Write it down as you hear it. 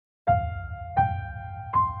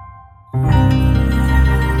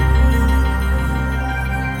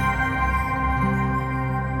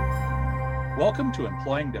Welcome to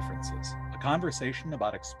Employing Differences, a conversation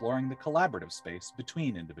about exploring the collaborative space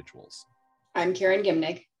between individuals. I'm Karen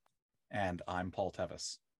Gimnick. And I'm Paul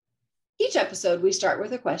Tevis. Each episode, we start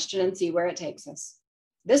with a question and see where it takes us.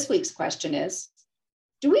 This week's question is,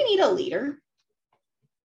 do we need a leader?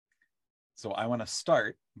 So I want to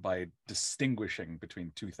start by distinguishing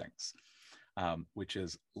between two things, which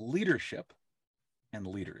is leadership and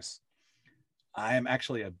leaders. I am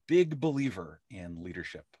actually a big believer in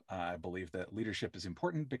leadership. I believe that leadership is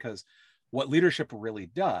important because what leadership really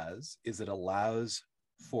does is it allows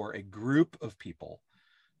for a group of people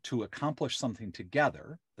to accomplish something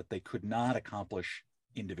together that they could not accomplish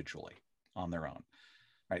individually on their own.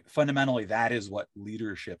 Right? Fundamentally, that is what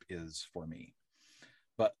leadership is for me.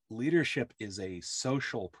 But leadership is a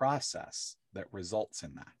social process that results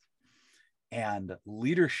in that. And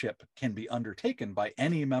leadership can be undertaken by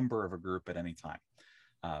any member of a group at any time.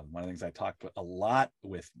 One of the things I talked a lot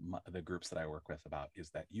with the groups that I work with about is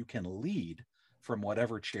that you can lead from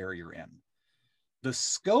whatever chair you're in. The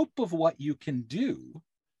scope of what you can do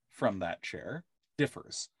from that chair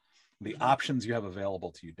differs. The options you have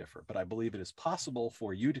available to you differ, but I believe it is possible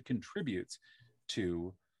for you to contribute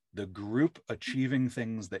to the group achieving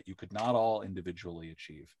things that you could not all individually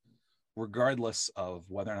achieve, regardless of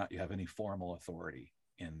whether or not you have any formal authority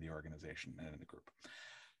in the organization and in the group.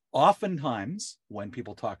 Oftentimes, when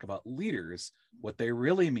people talk about leaders, what they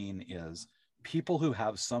really mean is people who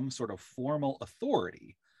have some sort of formal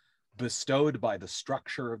authority bestowed by the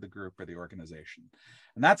structure of the group or the organization.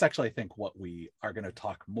 And that's actually, I think, what we are going to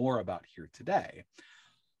talk more about here today.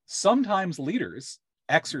 Sometimes leaders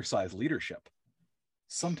exercise leadership.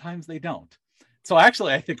 Sometimes they don't. So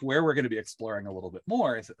actually, I think where we're going to be exploring a little bit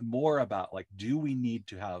more is more about, like, do we need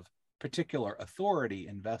to have particular authority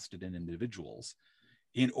invested in individuals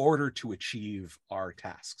in order to achieve our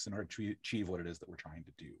tasks, in order to achieve what it is that we're trying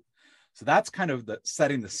to do? So that's kind of the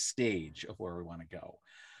setting the stage of where we want to go.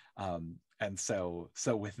 And so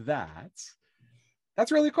with that,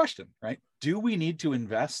 that's really a question, right? Do we need to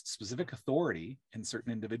invest specific authority in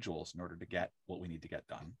certain individuals in order to get what we need to get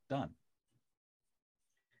done?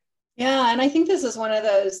 Yeah, and I think this is one of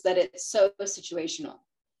those that it's so situational.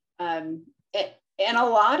 And a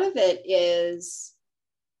lot of it is,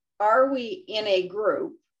 are we in a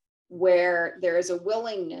group where there is a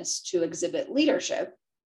willingness to exhibit leadership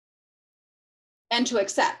and to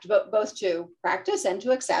accept, both to practice and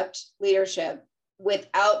to accept leadership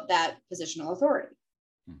without that positional authority?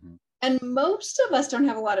 Mm-hmm. And most of us don't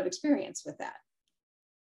have a lot of experience with that.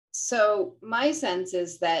 So my sense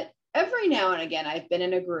is that every now and again, I've been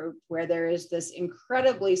in a group where there is this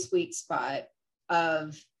incredibly sweet spot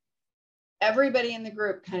of everybody in the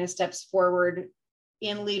group kind of steps forward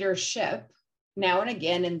in leadership now and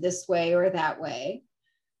again in this way or that way,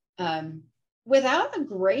 without a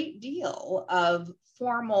great deal of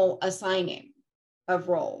formal assigning of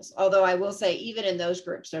roles. Although I will say, even in those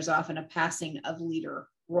groups, there's often a passing of leader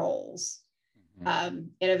roles in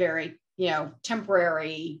a very,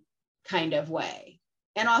 temporary kind of way,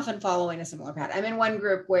 and often following a similar pattern. I'm in one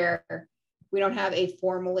group where we don't have a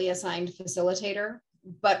formally assigned facilitator,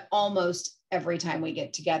 but almost every time we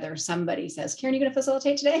get together, somebody says, Karen, you going to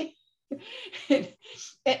facilitate today?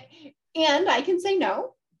 And I can say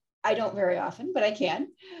no. I don't very often, but I can.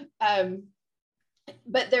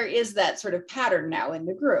 But there is that sort of pattern now in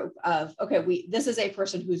the group of, okay, this is a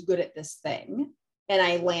person who's good at this thing, and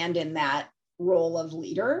I land in that role of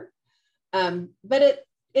leader. But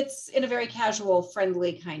it's in a very casual,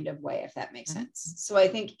 friendly kind of way, if that makes sense. So I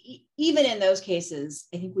think even in those cases,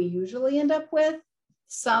 I think we usually end up with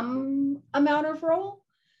some amount of role.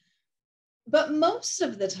 But most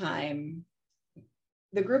of the time,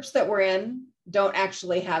 the groups that we're in don't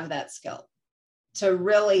actually have that skill to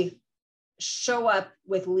really show up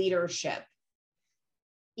with leadership,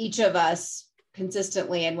 each of us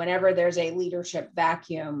consistently. And whenever there's a leadership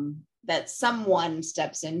vacuum, that someone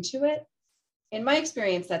steps into it. In my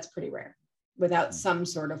experience, that's pretty rare without some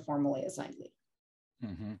sort of formally assigned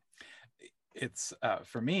leader. Mm-hmm. It's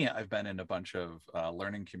for me, I've been in a bunch of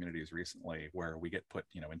learning communities recently where we get put,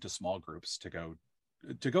 into small groups to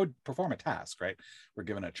go perform a task, right? We're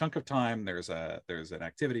given a chunk of time. There's an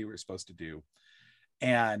activity we're supposed to do.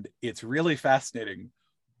 And it's really fascinating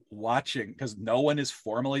watching, because no one is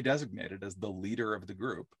formally designated as the leader of the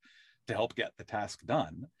group to help get the task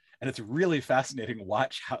done. And it's really fascinating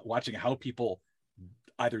watching how people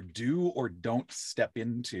either do or don't step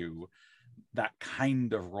into that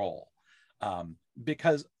kind of role.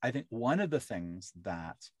 Because I think one of the things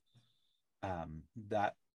that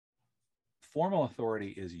formal authority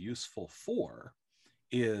is useful for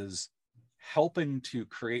is helping to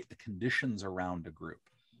create the conditions around a group.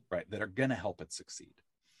 right, that are going to help it succeed.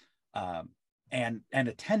 And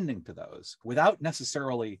attending to those without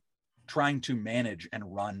necessarily trying to manage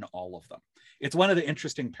and run all of them. It's one of the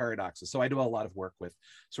interesting paradoxes. So I do a lot of work with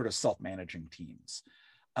sort of self-managing teams.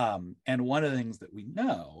 And one of the things that we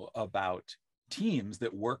know about teams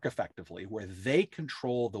that work effectively, where they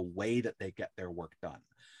control the way that they get their work done.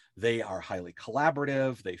 They are highly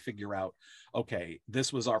collaborative. They figure out, okay,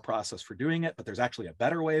 this was our process for doing it, but there's actually a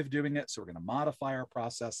better way of doing it. So we're going to modify our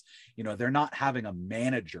process. You know, they're not having a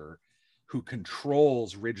manager who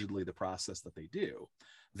controls rigidly the process that they do.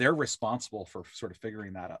 They're responsible for sort of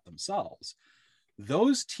figuring that out themselves.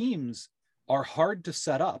 Those teams are hard to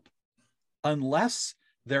set up unless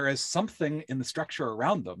there is something in the structure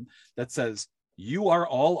around them that says, you are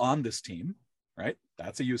all on this team, right?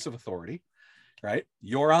 That's a use of authority, right?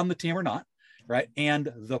 You're on the team or not, right?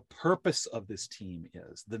 And the purpose of this team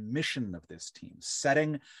is, the mission of this team,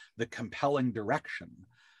 setting the compelling direction.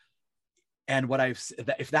 And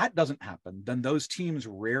if that doesn't happen, then those teams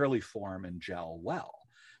rarely form and gel well,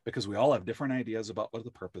 because we all have different ideas about what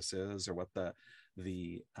the purpose is, or what the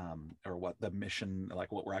mission,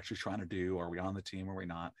 like what we're actually trying to do. Are we on the team? Are we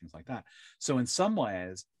not? Things like that. So in some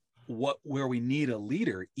ways, where we need a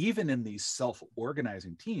leader, even in these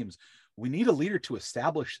self-organizing teams, we need a leader to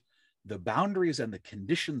establish the boundaries and the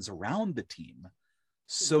conditions around the team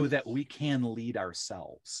so that we can lead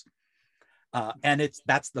ourselves. And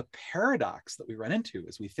that's the paradox that we run into,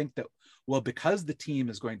 is we think that, well, because the team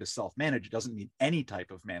is going to self-manage, it doesn't need any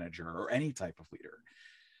type of manager or any type of leader.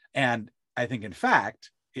 And I think, in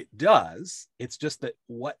fact, it does. It's just that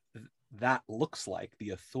what that looks like, the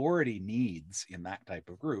authority needs in that type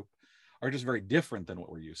of group, are just very different than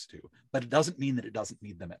what we're used to. But it doesn't mean that it doesn't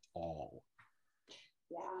need them at all.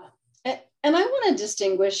 Yeah. And I want to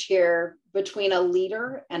distinguish here between a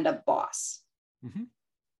leader and a boss. Mm-hmm.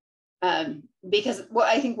 Because what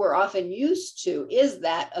I think we're often used to is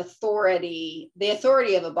that authority, the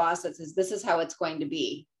authority of a boss that says, this is how it's going to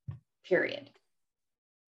be, period.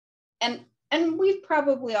 And we've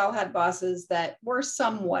probably all had bosses that were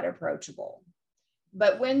somewhat approachable.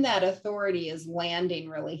 But when that authority is landing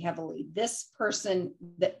really heavily, this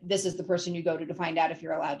is the person you go to find out if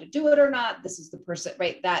you're allowed to do it or not. This is the person,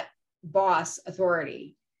 right? That boss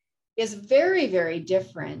authority is very, very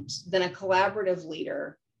different than a collaborative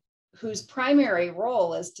leader whose primary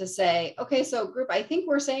role is to say, okay, so group, I think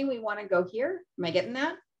we're saying we want to go here. Am I getting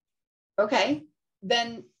that? Okay,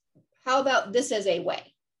 then how about this as a way?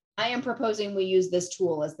 I am proposing we use this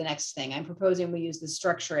tool as the next thing. I'm proposing we use this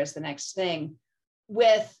structure as the next thing,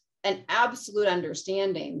 with an absolute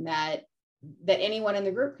understanding that anyone in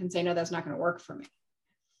the group can say, no, that's not going to work for me.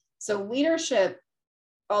 So leadership,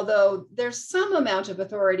 although there's some amount of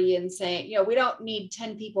authority in saying, we don't need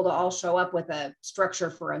 10 people to all show up with a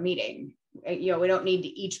structure for a meeting. We don't need to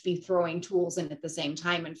each be throwing tools in at the same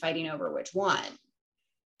time and fighting over which one.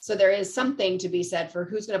 So there is something to be said for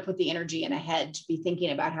who's going to put the energy in ahead to be thinking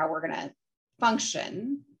about how we're going to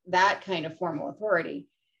function, that kind of formal authority.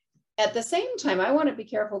 At the same time, I want to be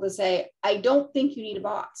careful to say, I don't think you need a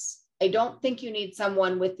boss. I don't think you need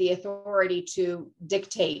someone with the authority to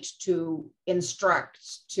dictate, to instruct,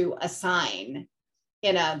 to assign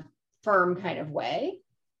in a firm kind of way.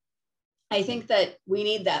 I think that we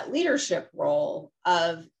need that leadership role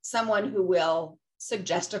of someone who will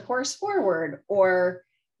suggest a course forward, or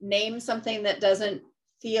name something that doesn't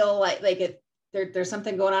feel like there's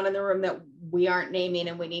something going on in the room that we aren't naming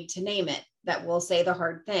and we need to name it, that will say the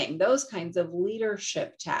hard thing, those kinds of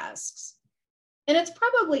leadership tasks. And it's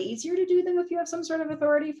probably easier to do them if you have some sort of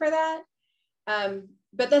authority for that.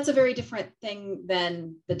 But that's a very different thing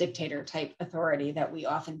than the dictator type authority that we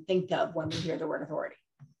often think of when we hear the word authority.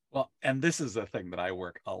 Well, and this is a thing that I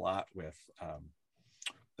work a lot with,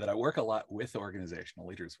 organizational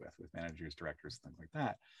leaders with managers, directors, things like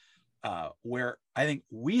that, where I think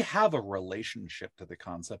we have a relationship to the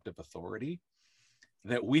concept of authority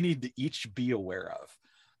that we need to each be aware of.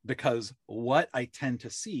 Because what I tend to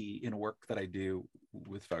see in work that I do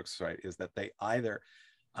with folks, right, is that they either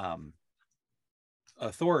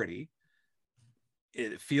authority,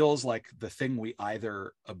 it feels like the thing we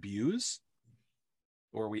either abuse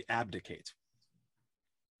or we abdicate,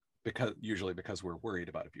 usually because we're worried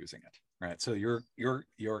about abusing it, right? So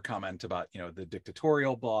your comment about the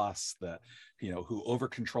dictatorial boss, who over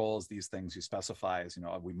controls these things, who specifies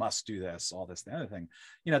we must do this, all this, the other thing,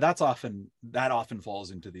 that often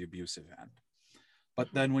falls into the abusive end. But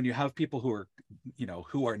then when you have people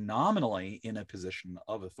who are nominally in a position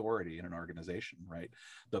of authority in an organization, right,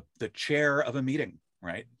 the chair of a meeting,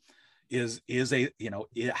 right,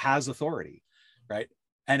 it has authority, right,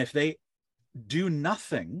 and if they do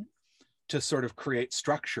nothing to sort of create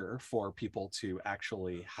structure for people to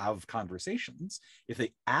actually have conversations. If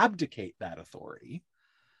they abdicate that authority,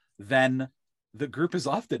 then the group is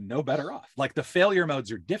often no better off. Like the failure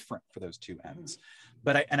modes are different for those two ends.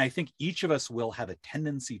 But I think each of us will have a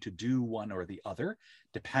tendency to do one or the other,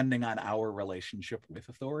 depending on our relationship with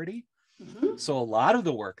authority. Mm-hmm. So a lot of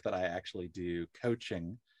the work that I actually do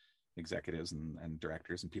coaching executives and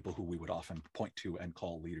directors and people who we would often point to and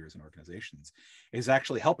call leaders in organizations is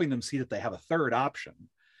actually helping them see that they have a third option,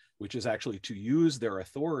 which is actually to use their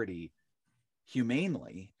authority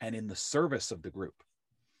humanely and in the service of the group.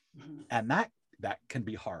 Mm-hmm. And that can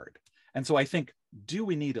be hard. And so I think, do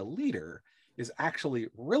we need a leader is actually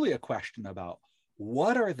really a question about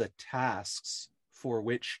what are the tasks for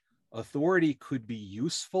which authority could be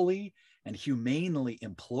usefully and humanely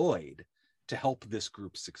employed to help this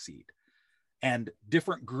group succeed. And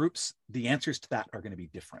different groups, the answers to that are going to be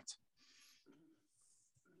different.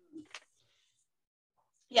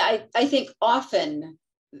 Yeah, I think often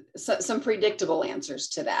some predictable answers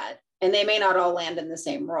to that, and they may not all land in the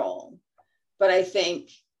same role, but I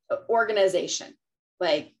think organization,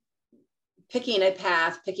 like picking a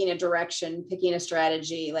path, picking a direction, picking a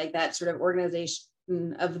strategy, like that sort of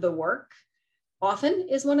organization of the work often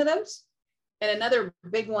is one of those. And another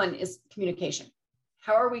big one is communication.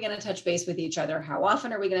 How are we going to touch base with each other? How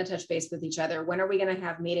often are we going to touch base with each other? When are we going to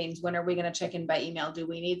have meetings? When are we going to check in by email? Do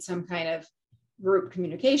we need some kind of group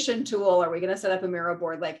communication tool? Are we going to set up a Miro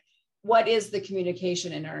board? Like, what is the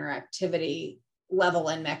communication and interactivity level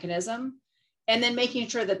and mechanism? And then making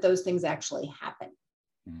sure that those things actually happen.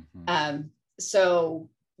 Mm-hmm. So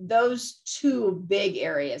those two big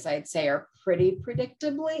areas, I'd say, are pretty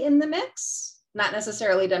predictably in the mix. Not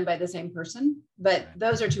necessarily done by the same person, but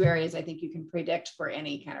those are two areas I think you can predict for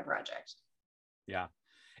any kind of project. Yeah.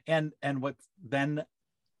 And what then,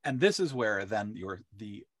 and this is where then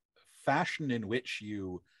the fashion in which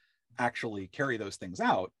you actually carry those things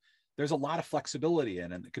out, there's a lot of flexibility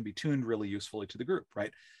in, and it can be tuned really usefully to the group,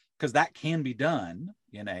 right? Because that can be done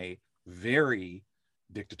in a very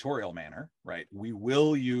dictatorial manner, right? We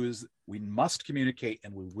must communicate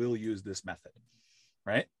and we will use this method,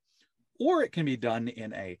 right? Or it can be done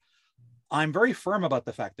in I'm very firm about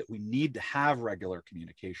the fact that we need to have regular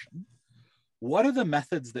communication. What are the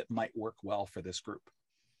methods that might work well for this group,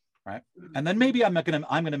 right? And then maybe I'm going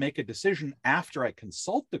to make a decision after I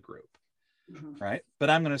consult the group, right?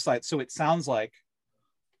 But I'm going to decide, so it sounds like,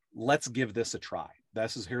 let's give this a try.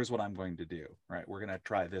 Here's what I'm going to do, right? We're going to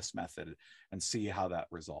try this method and see how that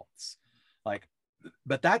results. Like,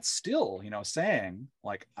 but that's still, saying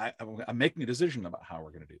like, I'm making a decision about how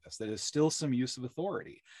we're going to do this. That is still some use of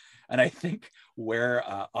authority. And I think where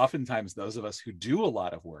oftentimes those of us who do a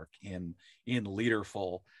lot of work in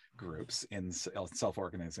leaderful groups, in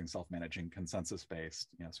self-organizing, self-managing, consensus-based,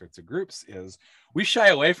 sorts of groups, is we shy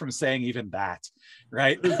away from saying even that,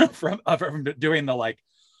 right? from doing the like,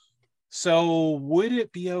 so would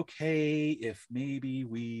it be okay if maybe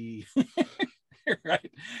we,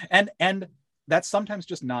 right? And that's sometimes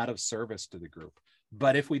just not of service to the group.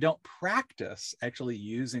 But if we don't practice actually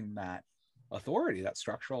using that authority, that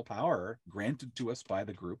structural power granted to us by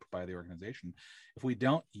the group, by the organization, if we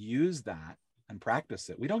don't use that and practice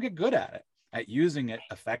it, we don't get good at using it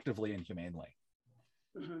effectively and humanely.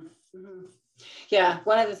 Mm-hmm. Mm-hmm. Yeah,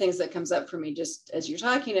 one of the things that comes up for me just as you're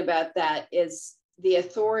talking about that is the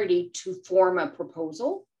authority to form a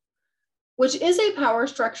proposal, which is a power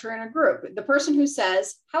structure in a group. The person who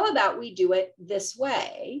says, how about we do it this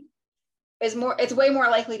way, it's way more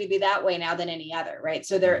likely to be that way now than any other, right?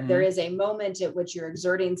 So there is a moment at which you're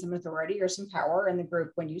exerting some authority or some power in the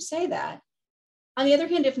group when you say that. On the other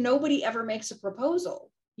hand, if nobody ever makes a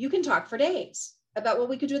proposal, you can talk for days about, well,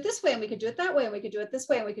 we could do it this way and we could do it that way and we could do it this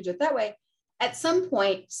way and we could do it that way. At some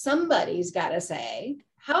point, somebody's got to say,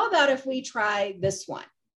 how about if we try this one?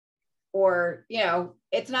 Or,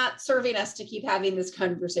 it's not serving us to keep having this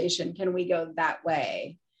conversation. Can we go that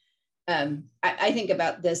way? I think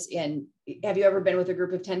about this have you ever been with a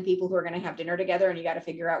group of 10 people who are going to have dinner together and you got to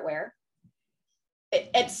figure out where?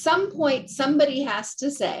 At some point, somebody has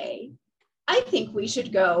to say, I think we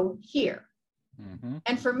should go here. Mm-hmm.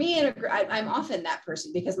 And for me, I'm often that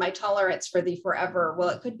person because my tolerance for the forever, well,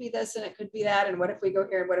 it could be this and it could be that. And what if we go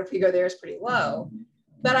here and what if we go there is pretty low.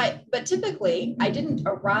 But typically I didn't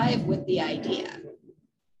arrive with the idea.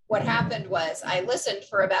 What happened was I listened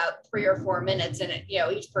for about 3 or 4 minutes and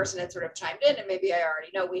each person had sort of chimed in and maybe I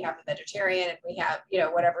already know we have a vegetarian and we have,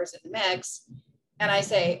 whatever's in the mix. And I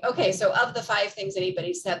say, okay, so of the 5 things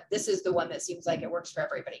anybody said, this is the one that seems like it works for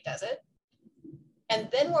everybody, does it? And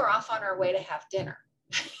then we're off on our way to have dinner.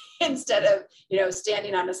 instead of,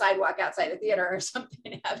 standing on a sidewalk outside a theater or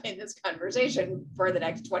something, having this conversation for the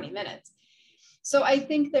next 20 minutes. So I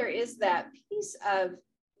think there is that piece of,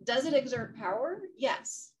 does it exert power?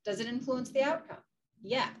 Yes. Does it influence the outcome?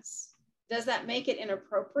 Yes. Does that make it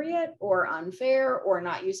inappropriate or unfair or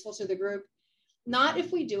not useful to the group? Not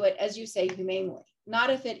if we do it, as you say, humanely. Not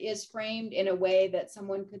if it is framed in a way that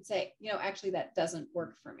someone could say, actually, that doesn't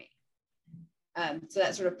work for me. So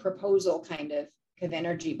that sort of proposal kind of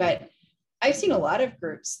energy. But I've seen a lot of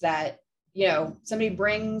groups that, somebody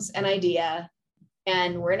brings an idea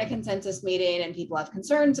and we're in a consensus meeting and people have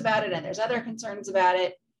concerns about it and there's other concerns about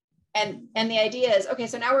it. And the idea is, okay,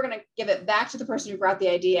 so now we're going to give it back to the person who brought the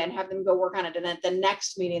idea and have them go work on it. And then at the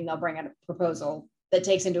next meeting, they'll bring out a proposal that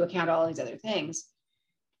takes into account all these other things.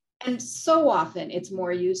 And so often it's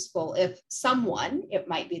more useful if someone, it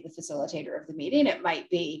might be the facilitator of the meeting, it might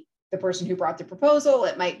be the person who brought the proposal,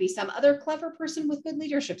 it might be some other clever person with good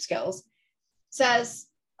leadership skills, says,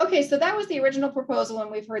 okay, so that was the original proposal and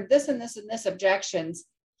we've heard this and this and this objections.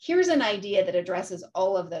 Here's an idea that addresses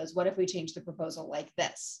all of those. What if we change the proposal like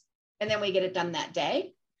this? And then we get it done that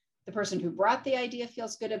day. The person who brought the idea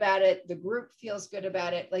feels good about it. The group feels good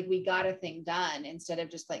about it. Like we got a thing done instead of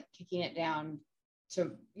just like kicking it down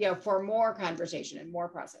to, for more conversation and more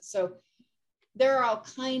process. So there are all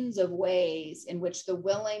kinds of ways in which the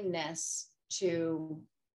willingness to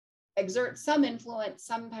exert some influence,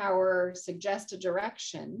 some power, suggest a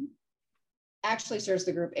direction actually serves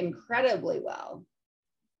the group incredibly well.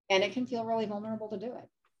 And it can feel really vulnerable to do it.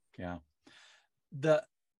 Yeah. The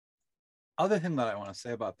other thing that I want to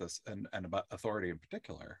say about this and about authority in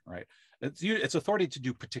particular, right? It's authority to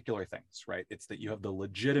do particular things, right? It's that you have the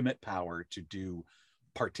legitimate power to do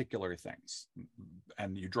particular things.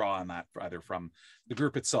 And you draw on that either from the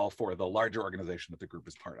group itself or the larger organization that the group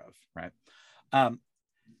is part of, right?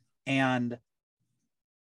 And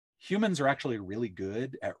humans are actually really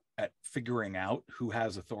good at figuring out who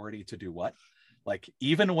has authority to do what. Like,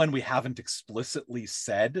 even when we haven't explicitly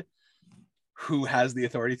said who has the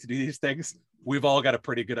authority to do these things, we've all got a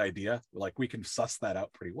pretty good idea. Like, we can suss that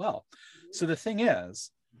out pretty well. So the thing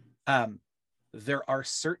is, there are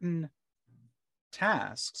certain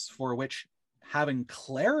tasks for which having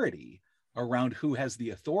clarity around who has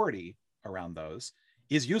the authority around those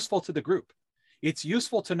is useful to the group. It's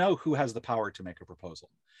useful to know who has the power to make a proposal.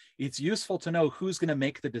 It's useful to know who's going to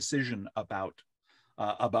make the decision about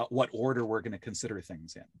what order we're going to consider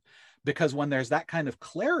things in. Because when there's that kind of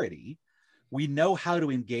clarity, we know how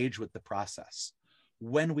to engage with the process.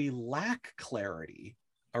 When we lack clarity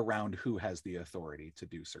around who has the authority to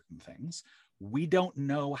do certain things, we don't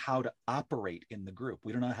know how to operate in the group.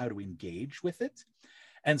 We don't know how to engage with it.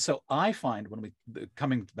 And so I find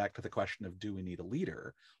coming back to the question of, do we need a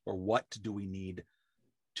leader, or what do we need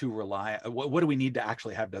to rely, what do we need to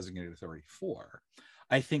actually have designated authority for?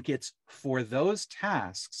 I think it's for those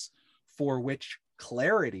tasks for which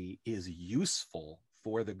clarity is useful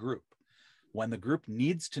for the group. When the group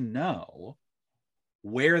needs to know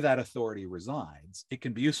where that authority resides, it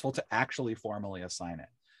can be useful to actually formally assign it.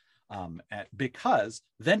 Because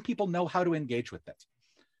then people know how to engage with it,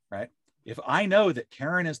 right? If I know that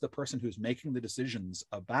Karen is the person who's making the decisions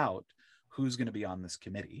about who's going to be on this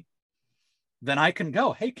committee, then I can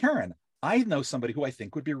go, hey, Karen, I know somebody who I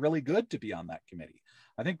think would be really good to be on that committee.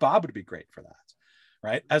 I think Bob would be great for that,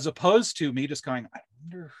 right? As opposed to me just going, I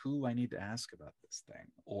wonder who I need to ask about this thing,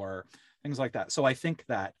 or things like that. So I think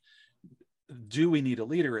that do we need a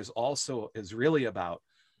leader is really about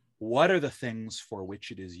what are the things for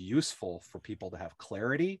which it is useful for people to have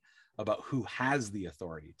clarity about who has the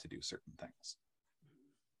authority to do certain things.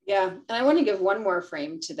 Yeah, and I want to give one more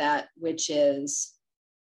frame to that, which is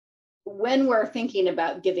when we're thinking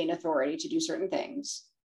about giving authority to do certain things,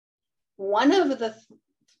 one of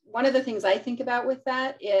the things I think about with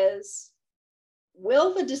that is,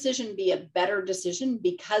 will the decision be a better decision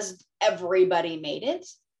because everybody made it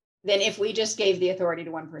than if we just gave the authority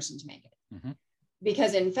to one person to make it? Mm-hmm.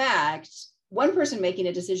 Because in fact, one person making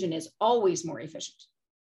a decision is always more efficient.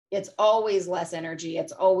 It's always less energy.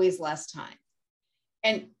 It's always less time.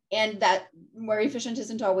 And that more efficient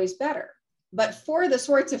isn't always better. But for the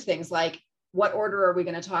sorts of things like, what order are we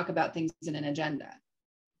going to talk about things in an agenda?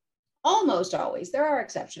 Almost always, there are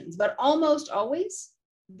exceptions, but almost always,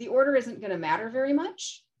 the order isn't going to matter very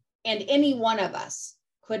much. And any one of us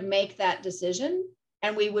could make that decision,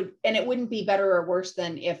 and it wouldn't be better or worse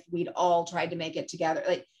than if we'd all tried to make it together.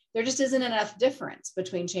 Like, there just isn't enough difference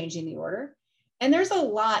between changing the order. And there's a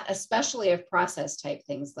lot, especially of process type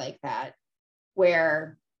things like that,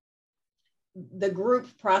 where the group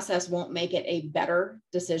process won't make it a better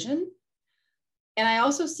decision, And I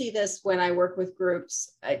also see this when I work with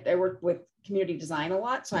groups. I work with community design a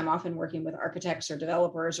lot. So I'm often working with architects or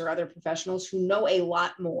developers or other professionals who know a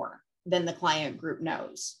lot more than the client group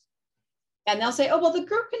knows. And they'll say, oh, well, the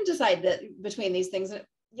group can decide that between these things,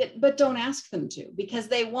 but don't ask them to, because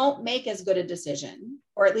they won't make as good a decision,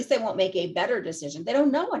 or at least they won't make a better decision. They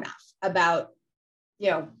don't know enough about,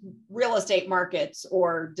 real estate markets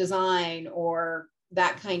or design or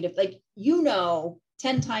that kind of, like,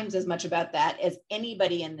 10 times as much about that as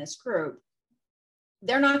anybody in this group.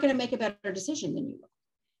 They're not going to make a better decision than you will.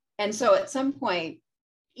 And so at some point,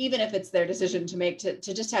 even if it's their decision to make, to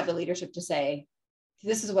just have the leadership to say,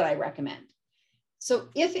 this is what I recommend. So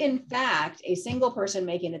if in fact a single person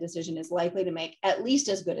making the decision is likely to make at least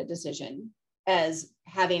as good a decision as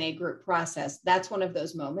having a group process, that's one of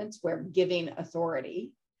those moments where giving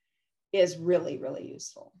authority is really, really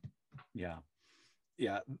useful. Yeah.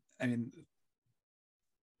 Yeah. I mean,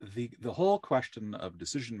 the whole question of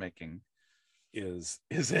decision making is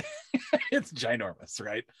it's ginormous,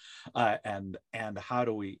 right? And how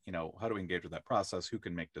do we engage with that process? Who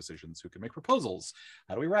can make decisions? Who can make proposals?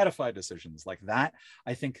 How do we ratify decisions like that?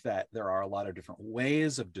 I think that there are a lot of different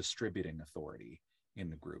ways of distributing authority in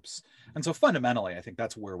the groups. And so fundamentally, I think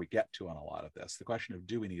that's where we get to on a lot of this. The question of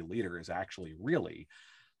do we need a leader is actually really,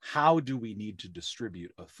 how do we need to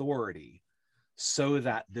distribute authority so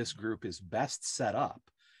that this group is best set up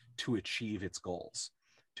to achieve its goals,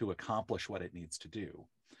 to accomplish what it needs to do.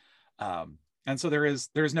 And so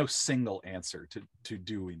there's no single answer to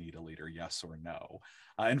do we need a leader, yes or no.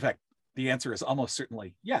 In fact, the answer is almost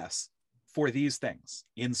certainly yes. For these things,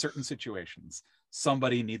 in certain situations,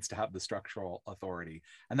 somebody needs to have the structural authority.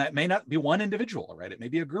 And that may not be one individual, right? It may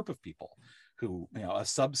be a group of people who, a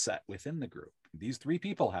subset within the group. These 3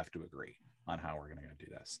 people have to agree on how we're going to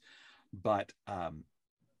do this. But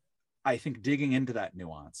I think digging into that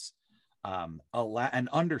nuance and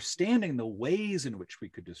understanding the ways in which we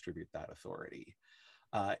could distribute that authority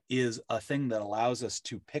is a thing that allows us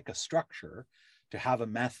to pick a structure, to have a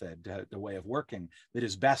method, a way of working that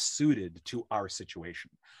is best suited to our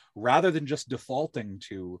situation, rather than just defaulting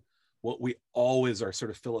to what we always are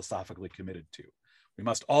sort of philosophically committed to. We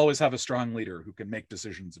must always have a strong leader who can make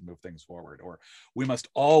decisions and move things forward, or we must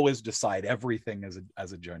always decide everything as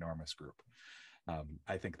a ginormous group.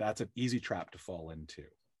 I think that's an easy trap to fall into.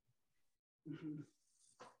 Mm-hmm.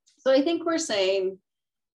 So I think we're saying,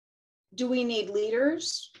 do we need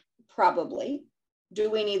leaders? Probably.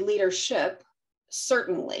 Do we need leadership?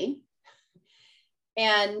 Certainly.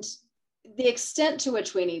 And the extent to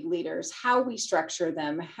which we need leaders, how we structure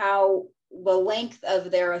them, how the length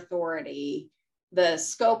of their authority, the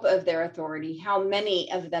scope of their authority, how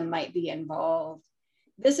many of them might be involved.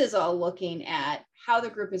 This is all looking at how the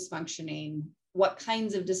group is functioning, what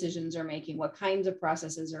kinds of decisions are making, what kinds of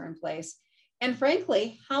processes are in place, and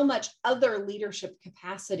frankly, how much other leadership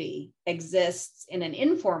capacity exists in an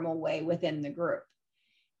informal way within the group.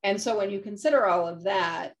 And so when you consider all of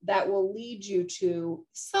that, that will lead you to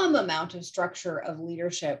some amount of structure of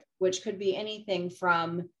leadership, which could be anything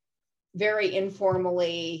from very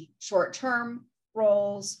informally short-term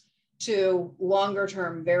roles to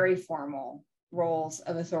longer-term, very formal roles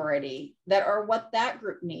of authority that are what that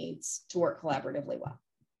group needs to work collaboratively well.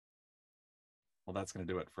 Well, that's going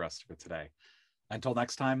to do it for us for today. Until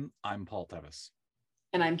next time, I'm Paul Tevis.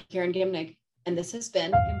 And I'm Karen Gimnig, and this has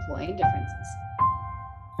been Employing Differences.